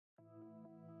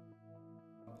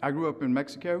I grew up in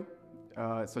Mexico.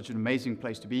 It's such an amazing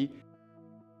place to be.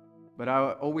 But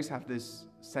I always have this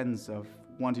sense of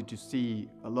wanting to see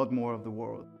a lot more of the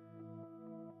world.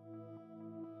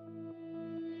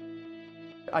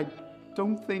 I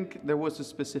don't think there was a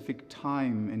specific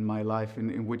time in my life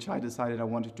in which I decided I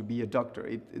wanted to be a doctor.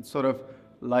 It sort of,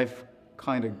 life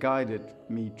kind of guided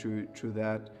me through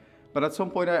that. But at some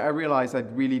point I realized I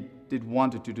really did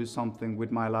want to do something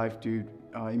with my life to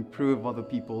improve other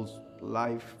people's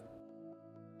life,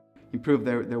 improve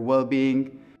their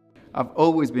well-being. I've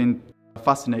always been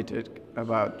fascinated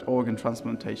about organ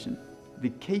transplantation. The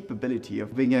capability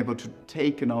of being able to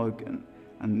take an organ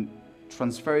and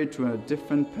transfer it to a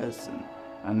different person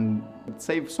and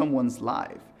save someone's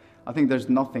life. I think there's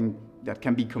nothing that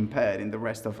can be compared in the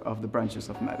rest of the branches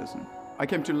of medicine. I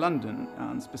came to London,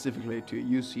 and specifically to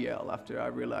UCL, after I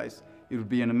realized it would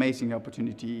be an amazing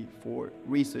opportunity for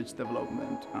research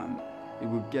development and it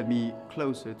would get me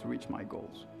closer to reach my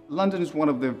goals. London is one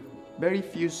of the very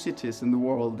few cities in the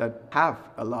world that have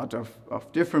a lot of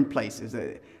different places.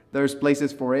 There's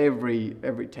places for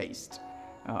every taste.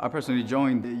 I personally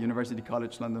joined the University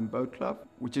College London Boat Club,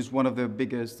 which is one of the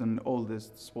biggest and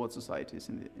oldest sports societies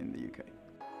in the UK.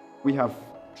 We have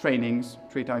trainings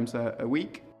 3 times a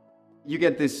week. You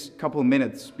get this couple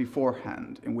minutes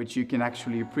beforehand in which you can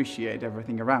actually appreciate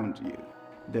everything around you,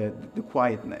 the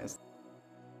quietness.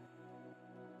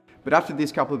 But after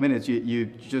these couple of minutes, you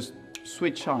just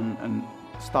switch on and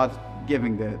start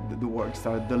giving the work,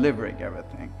 start delivering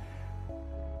everything.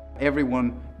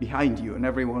 Everyone behind you and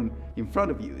everyone in front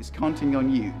of you is counting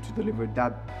on you to deliver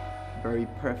that very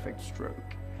perfect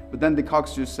stroke. But then the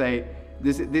cogs just say,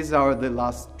 these are the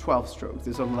last 12 strokes,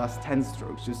 these are the last 10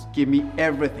 strokes, just give me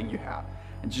everything you have.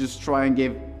 And just try and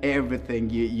give everything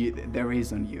there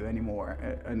is on you anymore.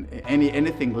 And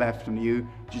anything left on you,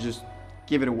 you just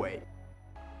give it away.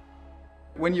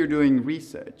 When you're doing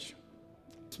research,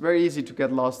 it's very easy to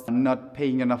get lost and not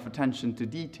paying enough attention to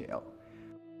detail.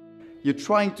 You're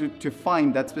trying to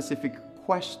find that specific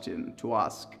question to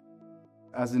ask.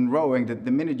 As in rowing, that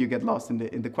the minute you get lost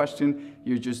in the question,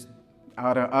 you're just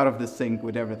out of the sync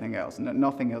with everything else, and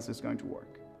nothing else is going to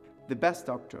work. The best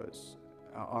doctors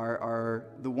are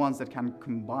the ones that can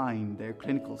combine their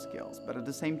clinical skills, but at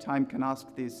the same time can ask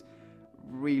these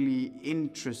really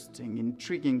interesting,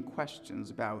 intriguing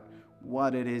questions about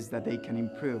what it is that they can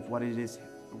improve,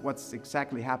 what's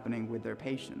exactly happening with their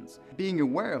patients. Being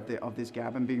aware of this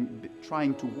gap and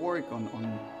trying to work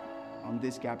on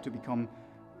this gap to become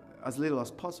as little as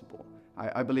possible,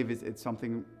 I believe it's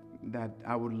something that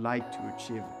I would like to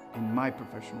achieve in my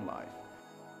professional life.